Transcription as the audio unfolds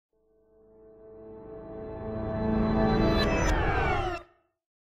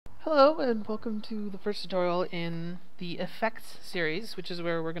Hello and welcome to the first tutorial in the effects series, which is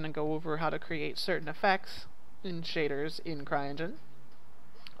where we're going to go over how to create certain effects in shaders in CryEngine.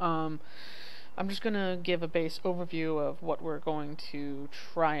 I'm just going to give a base overview of what we're going to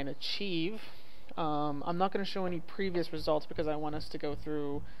try and achieve. I'm not going to show any previous results because I want us to go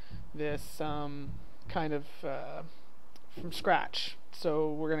through this kind of from scratch.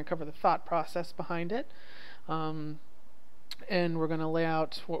 So we're going to cover the thought process behind it. And we're going to lay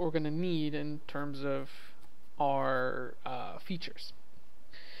out what we're going to need in terms of our features.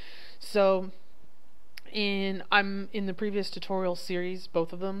 So I'm in the previous tutorial series,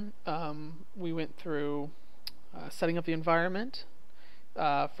 both of them, we went through setting up the environment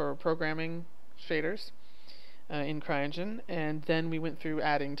for programming shaders in CryEngine, and then we went through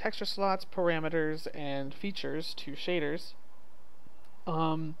adding texture slots, parameters, and features to shaders.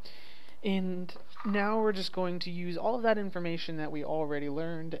 And now we're just going to use all of that information that we already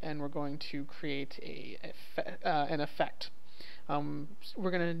learned, and we're going to create an effect.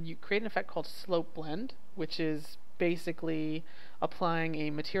 We're going to create an effect called SlopeBlend, which is basically applying a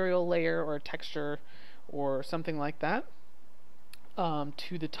material layer or a texture or something like that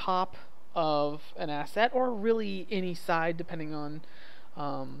to the top of an asset, or really any side, depending on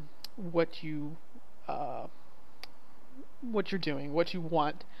what you're doing, what you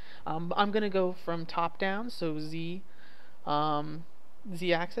want. I'm going to go from top down, so Z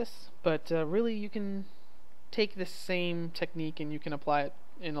axis, but really you can take the same technique and you can apply it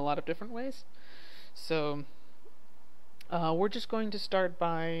in a lot of different ways. So we're just going to start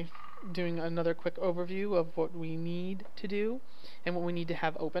by doing another quick overview of what we need to do and what we need to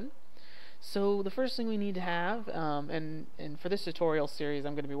have open. So the first thing we need to have, and for this tutorial series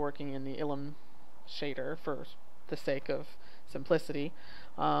I'm going to be working in the Ilum shader for the sake of simplicity.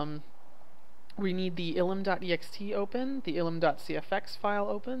 We need the ilum.ext open, the ilum.cfx file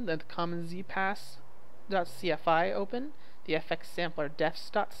open, the common zpass.cfi open, the fx sampler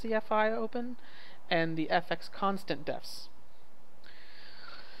defs.cfi open, and the fx constant defs.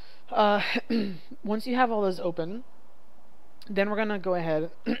 Once you have all those open, then we're going to go ahead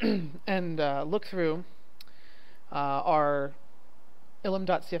and look through our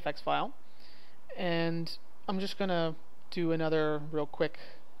ilum.cfx file, and I'm just going to do another real quick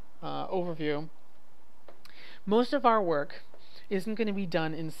overview. Most of our work isn't going to be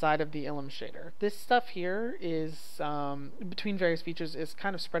done inside of the Ilum shader. This stuff here is, between various features, is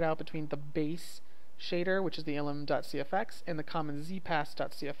kind of spread out between the base shader, which is the ilum.cfx, and the common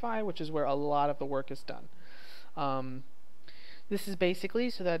zpass.cfi, which is where a lot of the work is done. This is basically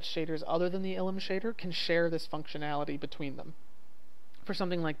so that shaders other than the Ilum shader can share this functionality between them. For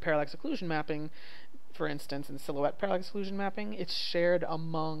something like parallax occlusion mapping, for instance, in silhouette parallax occlusion mapping, it's shared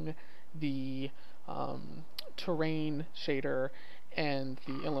among the terrain shader and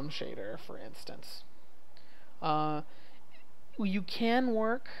the Ilum shader, for instance. You can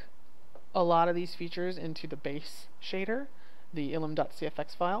work a lot of these features into the base shader, the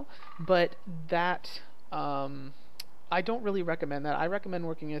ilum.cfx file, but that I don't really recommend that. I recommend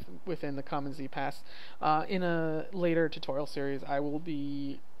working within the common zpass. In a later tutorial series, I will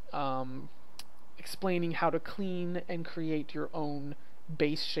be explaining how to clean and create your own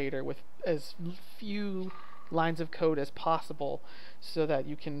base shader with as few lines of code as possible, so that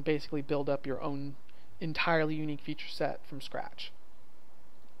you can basically build up your own entirely unique feature set from scratch.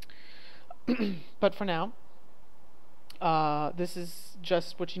 But for now, this is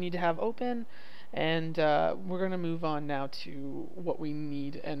just what you need to have open, and we're going to move on now to what we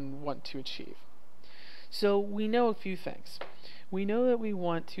need and want to achieve. So we know a few things. We know that we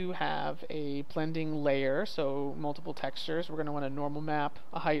want to have a blending layer, so multiple textures. We're going to want a normal map,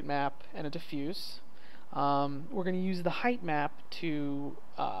 a height map, and a diffuse. We're going to use the height map to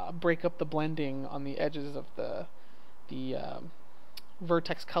break up the blending on the edges of the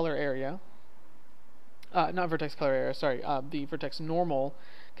vertex color area. Not vertex color area, sorry, the vertex normal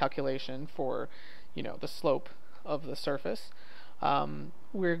calculation for, the slope of the surface.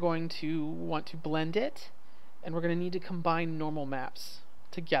 We're going to want to blend it, and we're going to need to combine normal maps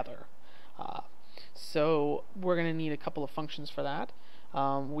together. So we're going to need a couple of functions for that.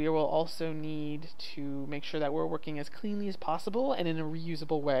 We will also need to make sure that we're working as cleanly as possible and in a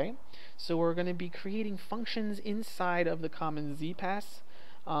reusable way. So we're going to be creating functions inside of the common zpass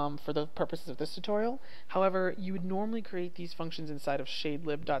for the purposes of this tutorial. However, you would normally create these functions inside of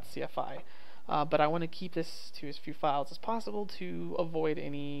shadelib.cfi. But I want to keep this to as few files as possible to avoid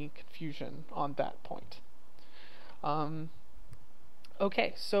any confusion on that point.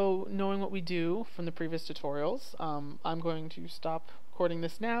 Okay, so knowing what we do from the previous tutorials, I'm going to stop recording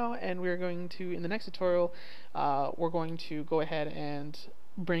this now, and we're going to, in the next tutorial, we're going to go ahead and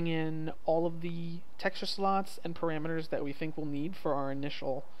bring in all of the texture slots and parameters that we think we'll need for our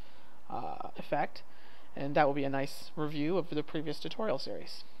initial effect, and that will be a nice review of the previous tutorial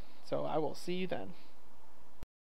series. So I will see you then.